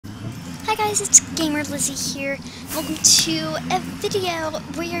Hi guys, it's Gamer Lizzie here. Welcome to a video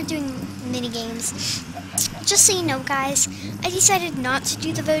where you're doing mini games. Just so you know guys, I decided not to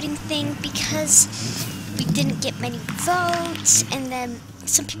do the voting thing because we didn't get many votes, and then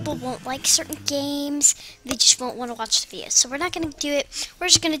some people won't like certain games. They just won't want to watch the video. So we're not going to do it. We're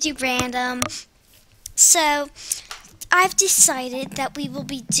just going to do random. So I've decided that we will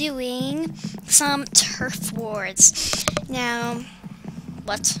be doing some turf wars. Now,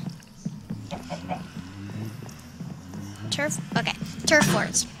 what? Turf? Okay, turf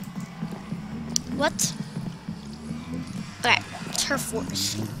wars. What? Okay, turf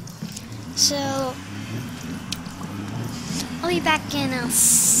wars. So, I'll be back in a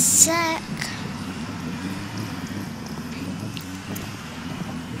sec.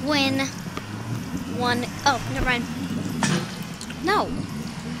 When one, oh, never mind. No.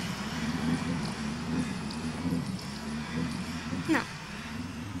 No.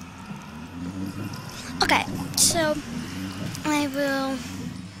 Okay, so I will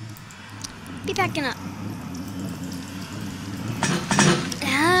be back in a...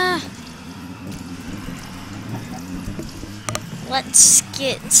 Let's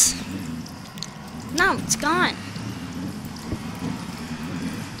get... No, it's gone.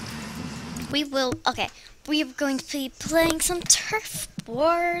 We will... Okay, we are going to be playing some turf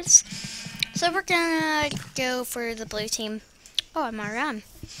wars. So we're gonna go for the blue team. Oh, I'm already on.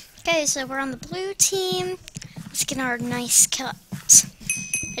 Okay, so we're on the blue team. Let's get our nice cut.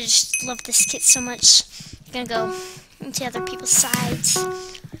 I just love this kit so much. I'm gonna go into other people's sides.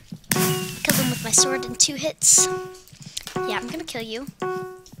 Kill them with my sword in 2 hits. Yeah, I'm gonna kill you.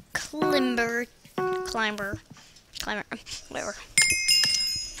 Climber, whatever.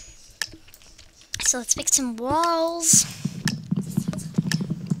 So let's make some walls.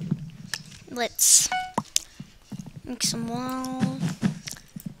 Let's make some walls.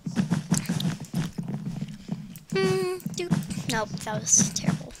 Doop. Nope, that was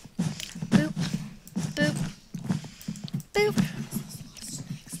terrible. Boop. Boop. Boop.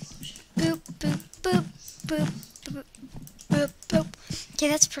 Boop, boop, boop, boop, boop, boop, boop. Okay,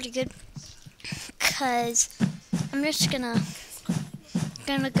 that's pretty good. Cause I'm just gonna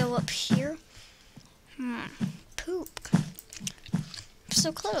go up here. Poop.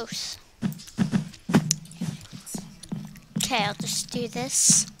 So close. Okay, I'll just do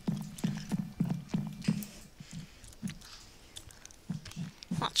this.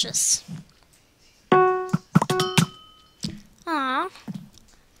 Watch this. Aww.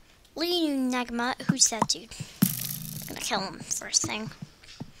 Lee Nagma, who's that dude? I'm gonna kill him first thing.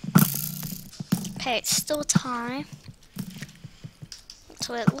 Okay, it's still a tie. That's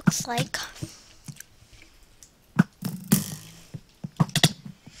what it looks like.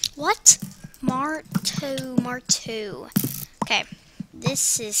 What? Marto. Okay,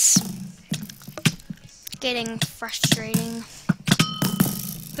 this is getting frustrating.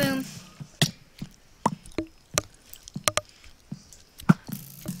 Boom.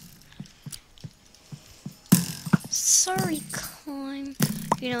 Sorry, climb.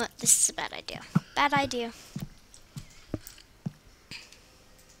 You know what? This is a bad idea. Bad idea.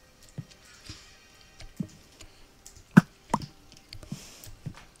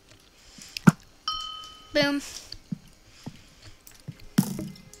 Boom.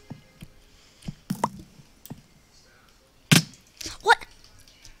 What?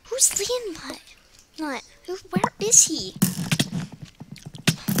 Who's Liam? What? Who? Where is he?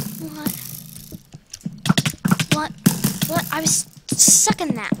 What? What? What? I was stuck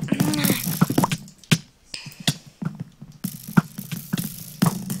in that.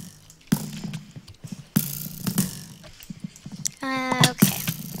 Okay.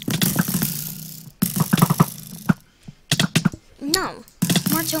 No.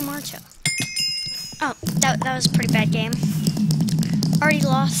 Marto. Oh, that was a pretty bad game. Already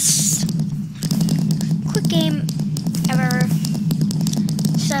lost. Quick game ever.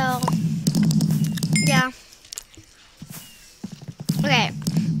 So, yeah. Okay.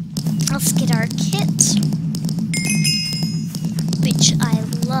 Let's get our kit, which I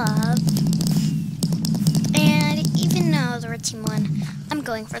love. And even though the red team won, I'm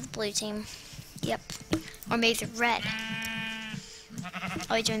going for the blue team. Yep. Or maybe the red.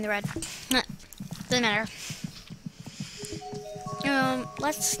 I'll be doing the red. Doesn't matter.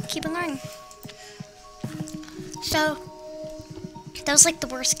 Let's keep on going. So, that was like the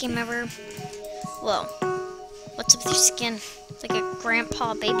worst game ever. Whoa. What's up with your skin? It's like a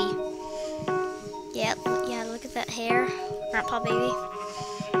grandpa baby. Yeah, look at that hair. Grandpa baby.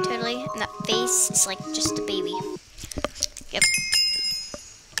 Totally. And that face is like just a baby. Yep.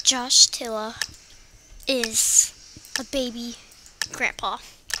 Josh Tilla is a baby grandpa.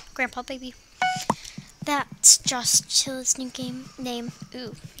 Grandpa Baby. That's Josh Chilla's new game name.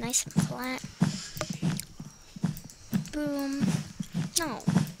 Ooh, nice and flat. Boom. No.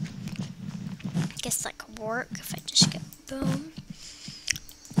 I guess that could work if I just get boom.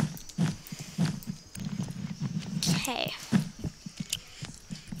 Okay.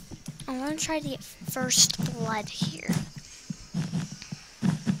 I want to try to get first blood here.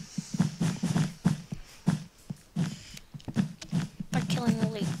 By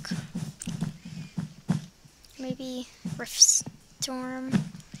killing Luke. Maybe Rift Storm.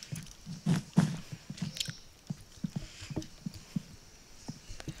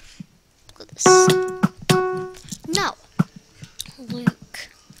 Look at this. No! Luke.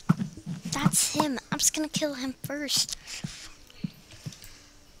 That's him. I'm just gonna kill him first.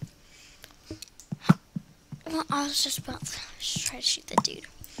 Well, I was just about to try to shoot the dude.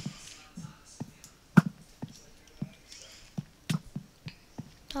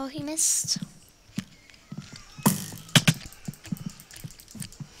 Oh, he missed.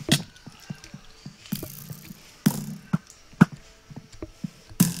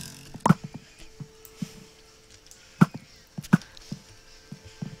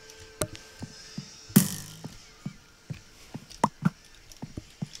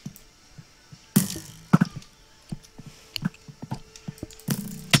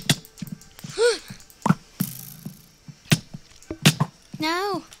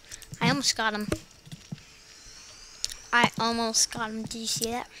 No! I almost got him. I almost got him. Did you see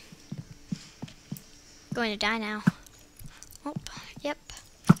that? Going to die now. Oh, yep.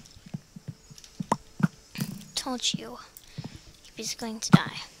 Told you. He's going to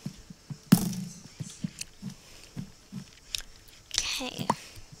die. Okay.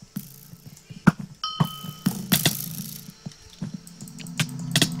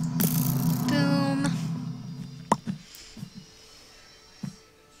 Boom.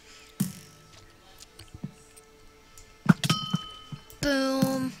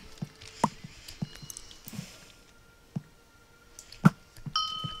 Boom.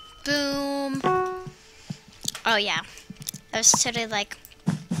 Boom. Oh yeah. That was totally like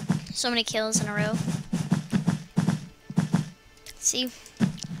so many kills in a row. See?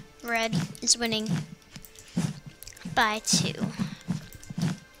 Red is winning by 2.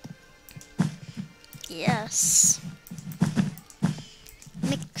 Yes.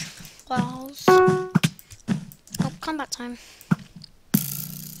 Make walls. Oh, combat time.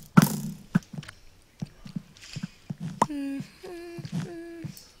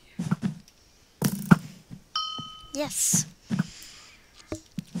 Yes.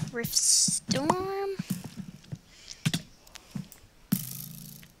 Rift Storm.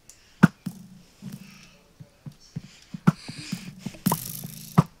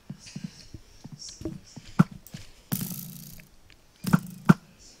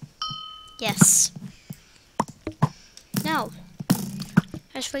 Yes. No.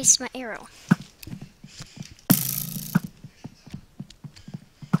 I just wasted my arrow.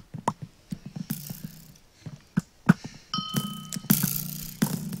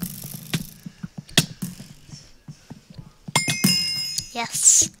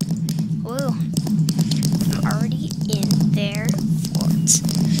 Yes. Woo. I'm already in their fort.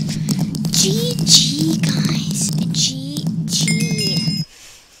 GG, guys. GG.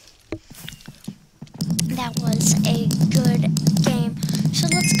 That was a good game. So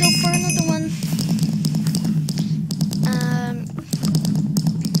let's go for another one.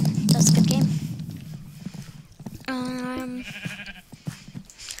 That's a good game.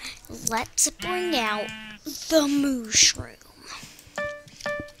 Let's bring out the mushroom.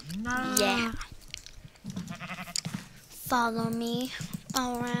 Yeah. Follow me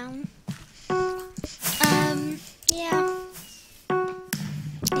around. Yeah.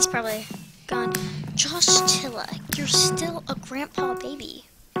 He's probably gone. Josh Tilla, you're still a grandpa baby.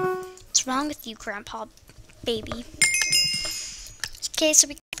 What's wrong with you, grandpa baby? Okay, so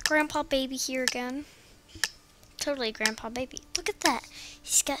we got the grandpa baby here again. Totally a grandpa baby. Look at that.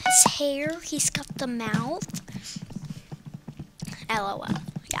 He's got his hair. He's got the mouth. LOL.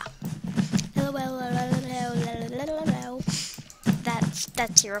 Yeah. LOL.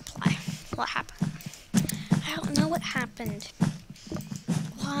 That's your reply. What happened? I don't know what happened.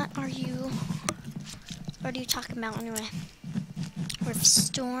 What are you talking about anyway? Rift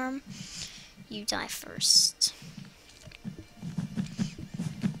Storm, you die first.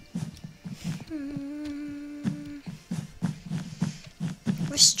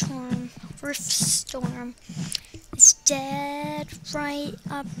 Rift Storm is dead right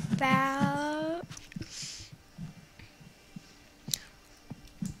about.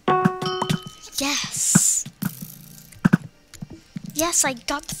 Yes. Yes, I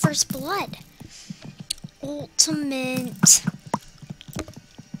got the first blood. Ultimate.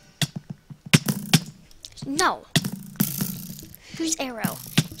 No. Whose arrow?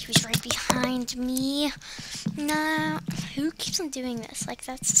 He was right behind me. Nah. Who keeps on doing this? Like,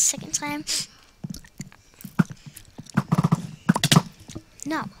 that's the second time.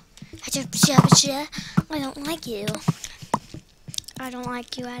 No. I don't like you. I don't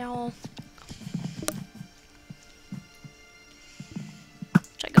like you at all.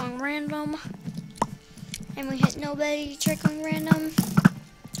 Try going random. And we hit nobody. Try going random.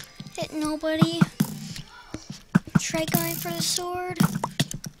 Hit nobody. Try going for the sword.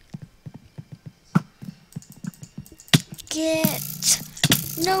 Get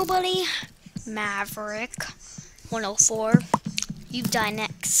nobody. Maverick 104. You die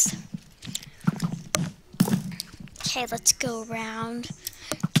next. Okay, let's go around.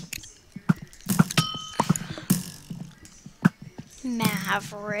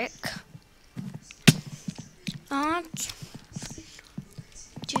 Maverick.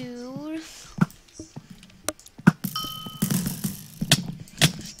 Dude.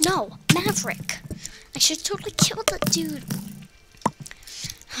 No, Maverick. I should totally kill that dude.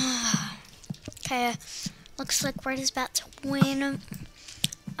 Okay, looks like Red is about to win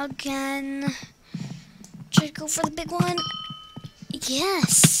again. Try to go for the big one.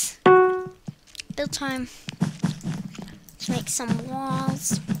 Yes. Build time. Let's make some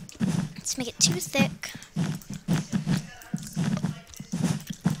walls. Let's make it too thick.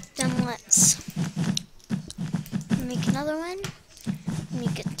 Then let's make another one.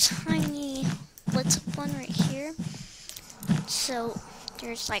 Make a tiny little one right here. So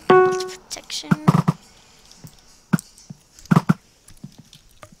there's like a little protection.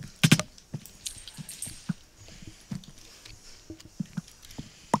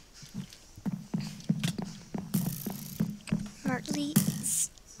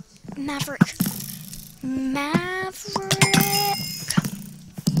 Maverick.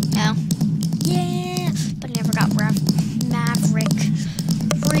 Oh. Yeah. But I never got Maverick.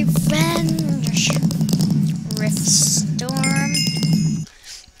 Revenge. Rift Storm.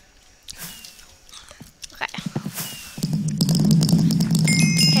 Okay.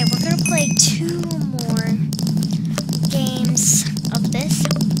 Okay, we're gonna play 2 more games of this,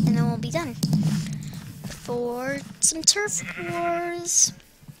 and then we'll be done. For some turf wars.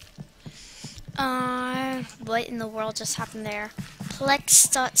 What in the world just happened there?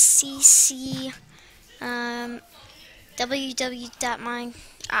 Plex.cc, www.mine.com.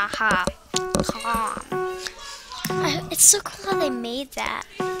 It's so cool how they made that.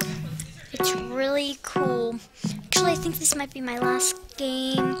 It's really cool. Actually, I think this might be my last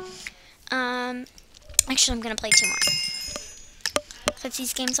game. Actually, I'm gonna play 2 more. Because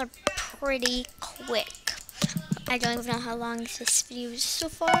these games are pretty quick. I don't even know how long this video is so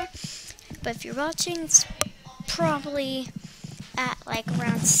far. But if you're watching, it's probably at like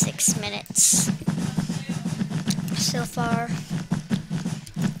around 6 minutes so far.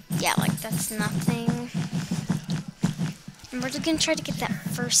 Yeah, like that's nothing. And we're gonna try to get that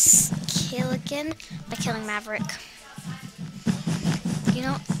first kill again by killing Maverick. You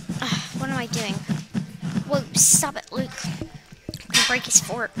know, what am I doing? Whoa, stop it, Luke. I'm gonna break his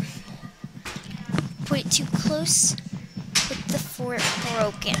fort. Put it too close with the fort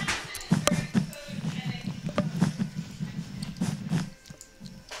broken.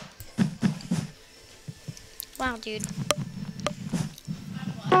 Wow, dude.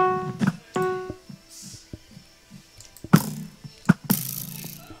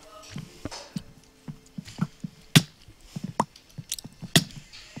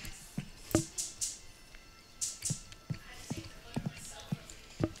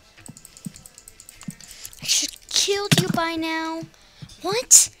 I should have killed you by now.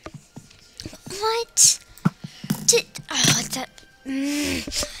 What? What?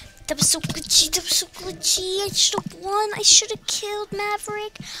 That was so glitchy, that was so glitchy. I should have won. I should have killed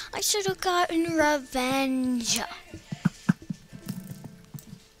Maverick. I should have gotten revenge.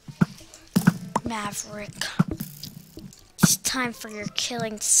 Maverick. It's time for your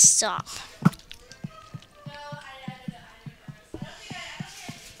killing to stop.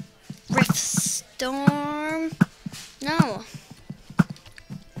 Rift Storm. No.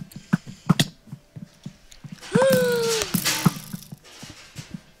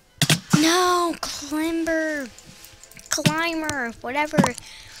 No, climber, whatever.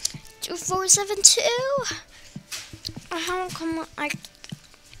 2472. How come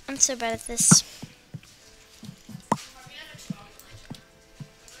I'm so bad at this.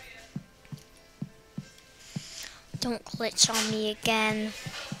 Don't glitch on me again.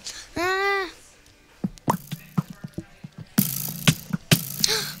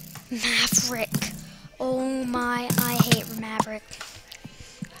 Maverick. Oh my, I hate Maverick.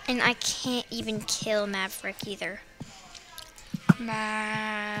 And I can't even kill Maverick either.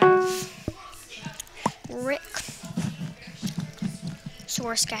 Maverick. It's the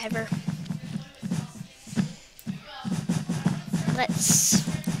worst guy ever. Let's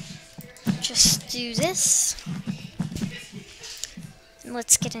just do this. And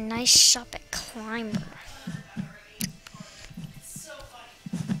let's get a nice shot at Climber.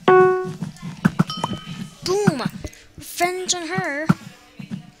 Boom! Revenge on her.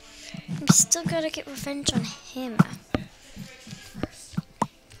 I'm still gotta get revenge on him.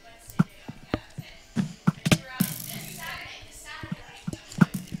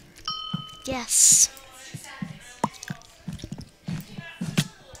 Yes.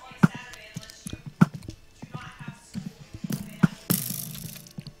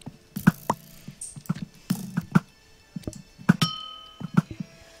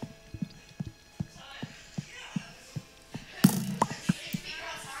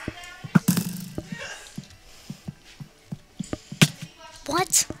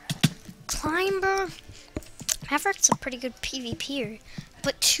 What? Climber? Maverick's a pretty good PvPer,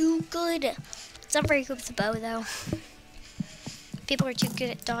 but too good. It's not very good with the bow, though. People are too good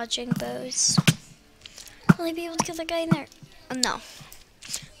at dodging bows. Will I be able to kill the guy in there? Oh, no.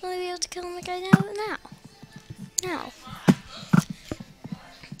 Will I be able to kill the guy now? No.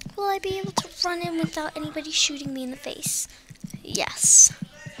 Will I be able to run in without anybody shooting me in the face? Yes.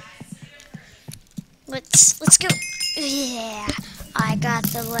 Let's go. Yeah. I got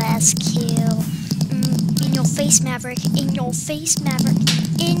the last kill. In your face, Maverick. In your face, Maverick.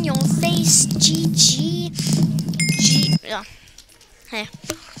 In your face. GG. Oh. Hey.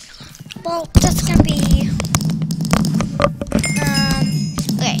 Well, that's gonna be.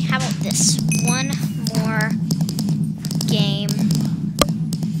 Okay, how about this? One more game.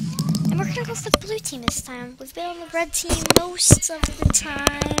 And we're gonna go for the blue team this time. We've been on the red team most of the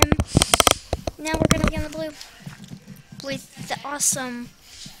time. Now we're gonna be on the blue. With the awesome.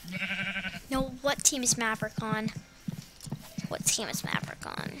 No, what team is Maverick on? What team is Maverick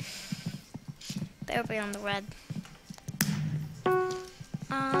on? They'll be on the red.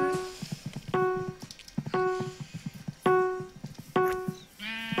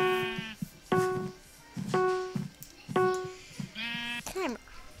 Climber.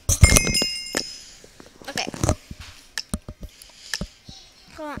 Okay.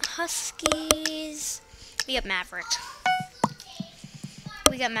 Got Huskies. We got Maverick.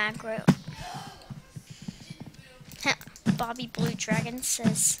 We got Magro. Bobby Blue Dragon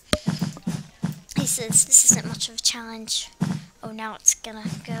says, he says, this isn't much of a challenge. Oh, now it's gonna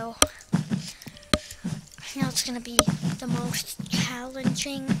go. Now it's gonna be the most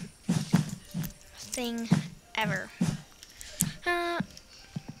challenging thing ever.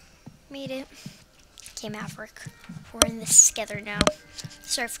 Made it. Okay, Maverick. We're in this together now.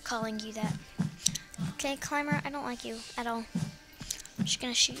 Sorry for calling you that. Okay, Climber, I don't like you at all. I'm just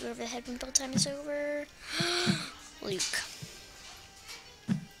gonna shoot you over the head when build time is over. Luke.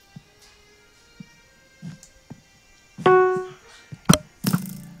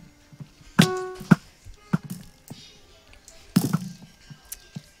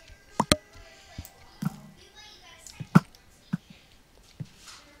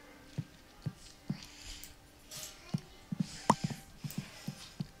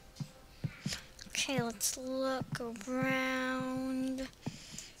 Okay, let's look around.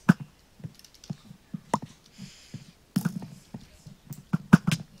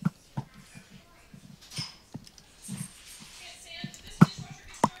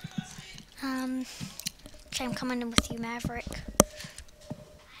 Okay, I'm coming in with you, Maverick.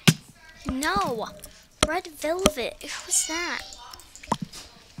 No! Red Velvet. Who was that?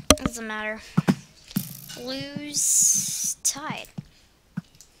 Doesn't matter. Blue's tied.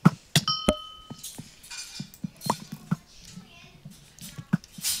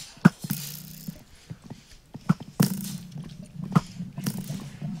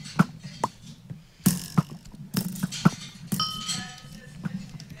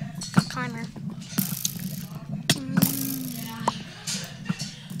 Climber.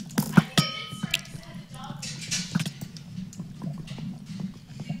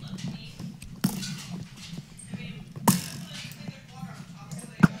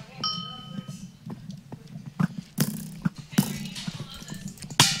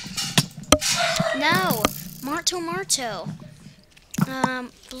 No! Marto.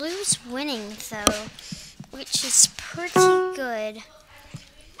 Blue's winning, though, which is pretty good.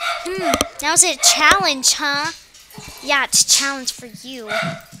 Now is it a challenge, huh? Yeah, it's a challenge for you.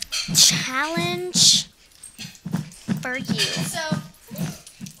 Challenge for you.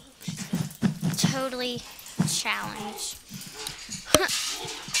 totally challenge.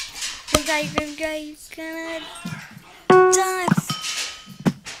 You're gonna die.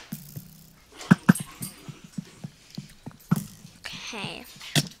 Okay.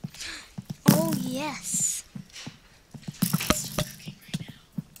 Oh, yes.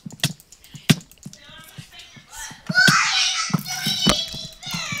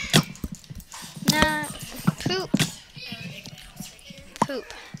 Nah. Poop. Poop.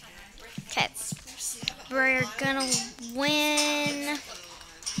 Okay. We're gonna win.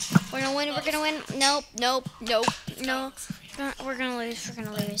 We're gonna win. We're gonna win. Nope. Nope. Nope. No. We're gonna lose. We're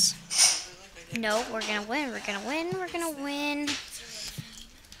gonna lose. No, we're gonna win. We're gonna win. We're gonna win.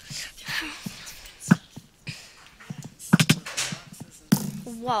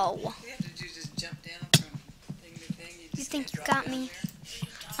 Whoa. You think you got me?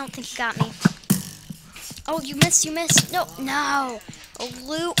 I don't think you got me. Oh, you missed. You missed. No. No. Oh,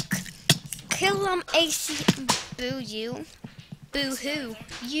 Luke. Kill him, AC. Boo you. Boo hoo.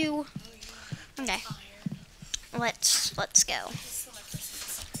 You. Okay. Let's go.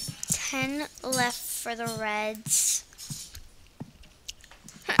 10 left for the Reds.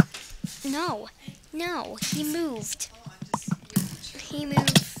 Huh. No. No. He moved. He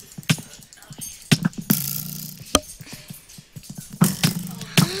moved.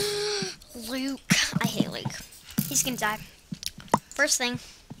 Luke. I hate Luke. He's gonna die. First thing.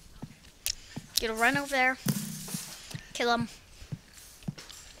 Gonna run over there. Kill him.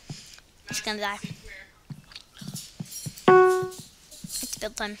 He's gonna die. It's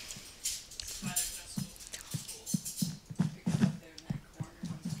build time.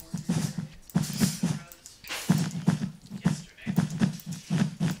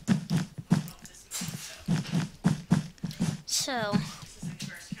 So,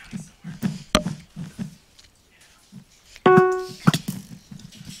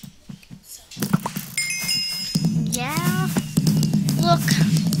 yeah, look,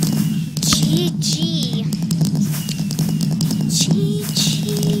 GG, GG.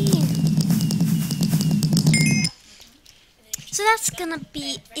 So that's gonna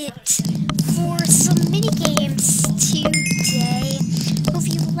be it for some mini games today. Hope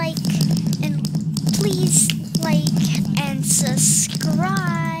you like, and please like and subscribe.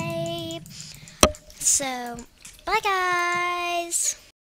 So, bye guys.